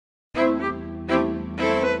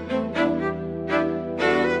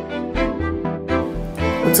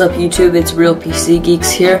What's up YouTube, it's Real PC Geeks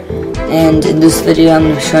here, and in this video I'm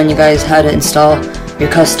going to be showing you guys how to install your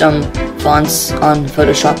custom fonts on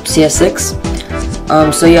Photoshop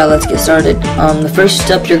CS6. So yeah, let's get started. The first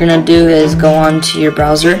step you're going to do is go on to your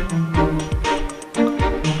browser,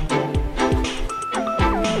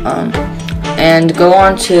 and go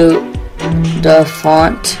on to the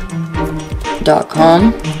font.com.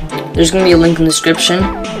 There's going to be a link in the description.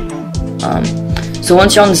 So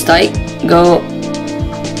once you're on the site, go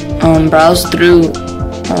browse through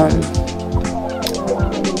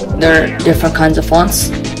their different kinds of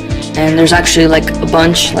fonts, and there's actually like a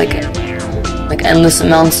bunch, like endless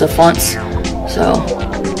amounts of fonts. So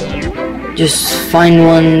just find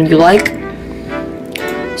one you like.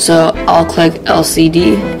 So I'll click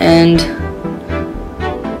LCD, and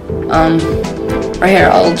right here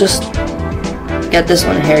I'll just get this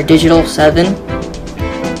one here, Digital 7.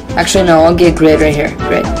 Actually no, I'll get Grid right here,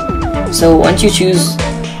 Grid. So once you choose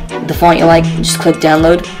the font you like, just click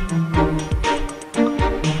download.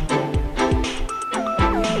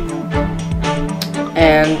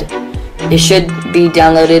 And it should be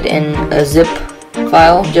downloaded in a zip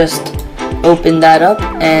file. Just open that up,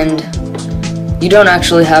 and you don't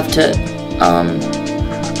actually have to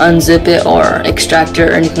unzip it or extract it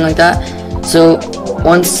or anything like that. So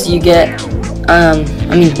once you get,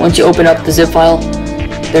 once you open up the zip file,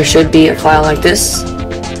 there should be a file like this,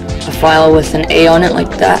 a file with an A on it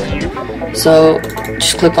like that. So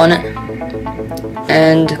just click on it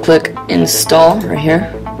and click install right here.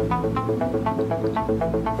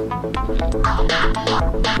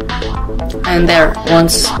 And there,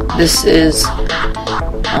 once this is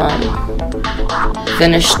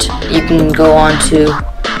finished, you can go on to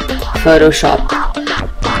Photoshop,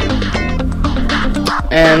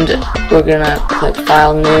 and we're gonna click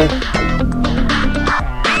File, New.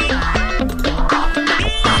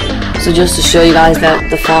 So just to show you guys that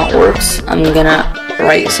the font works, I'm gonna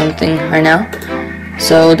write something right now.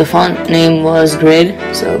 So the font name was Grid,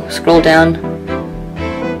 so scroll down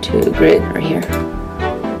to Grid right here,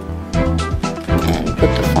 and put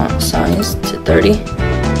the font size to 30.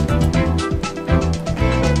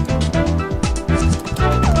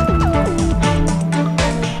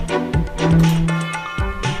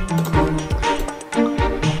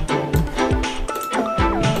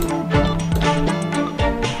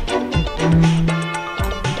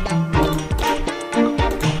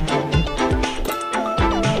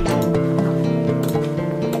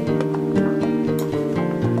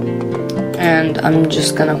 And I'm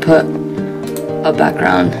just gonna put a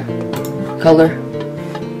background color.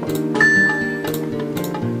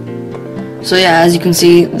 So yeah, as you can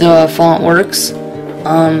see, the font works.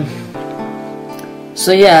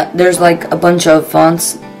 So yeah, there's like a bunch of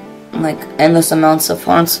fonts, like endless amounts of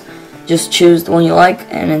fonts. Just choose the one you like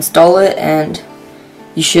and install it, and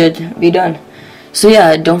you should be done. So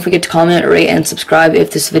yeah, don't forget to comment, rate, and subscribe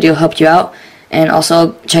if this video helped you out. And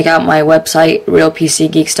also check out my website,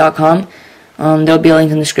 realpcgeeks.com. There'll be a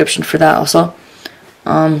link in the description for that also.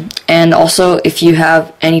 And also, if you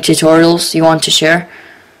have any tutorials you want to share,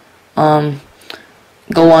 go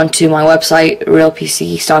on to my website,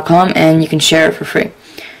 realpcgeeks.com, and you can share it for free.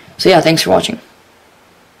 So yeah, thanks for watching.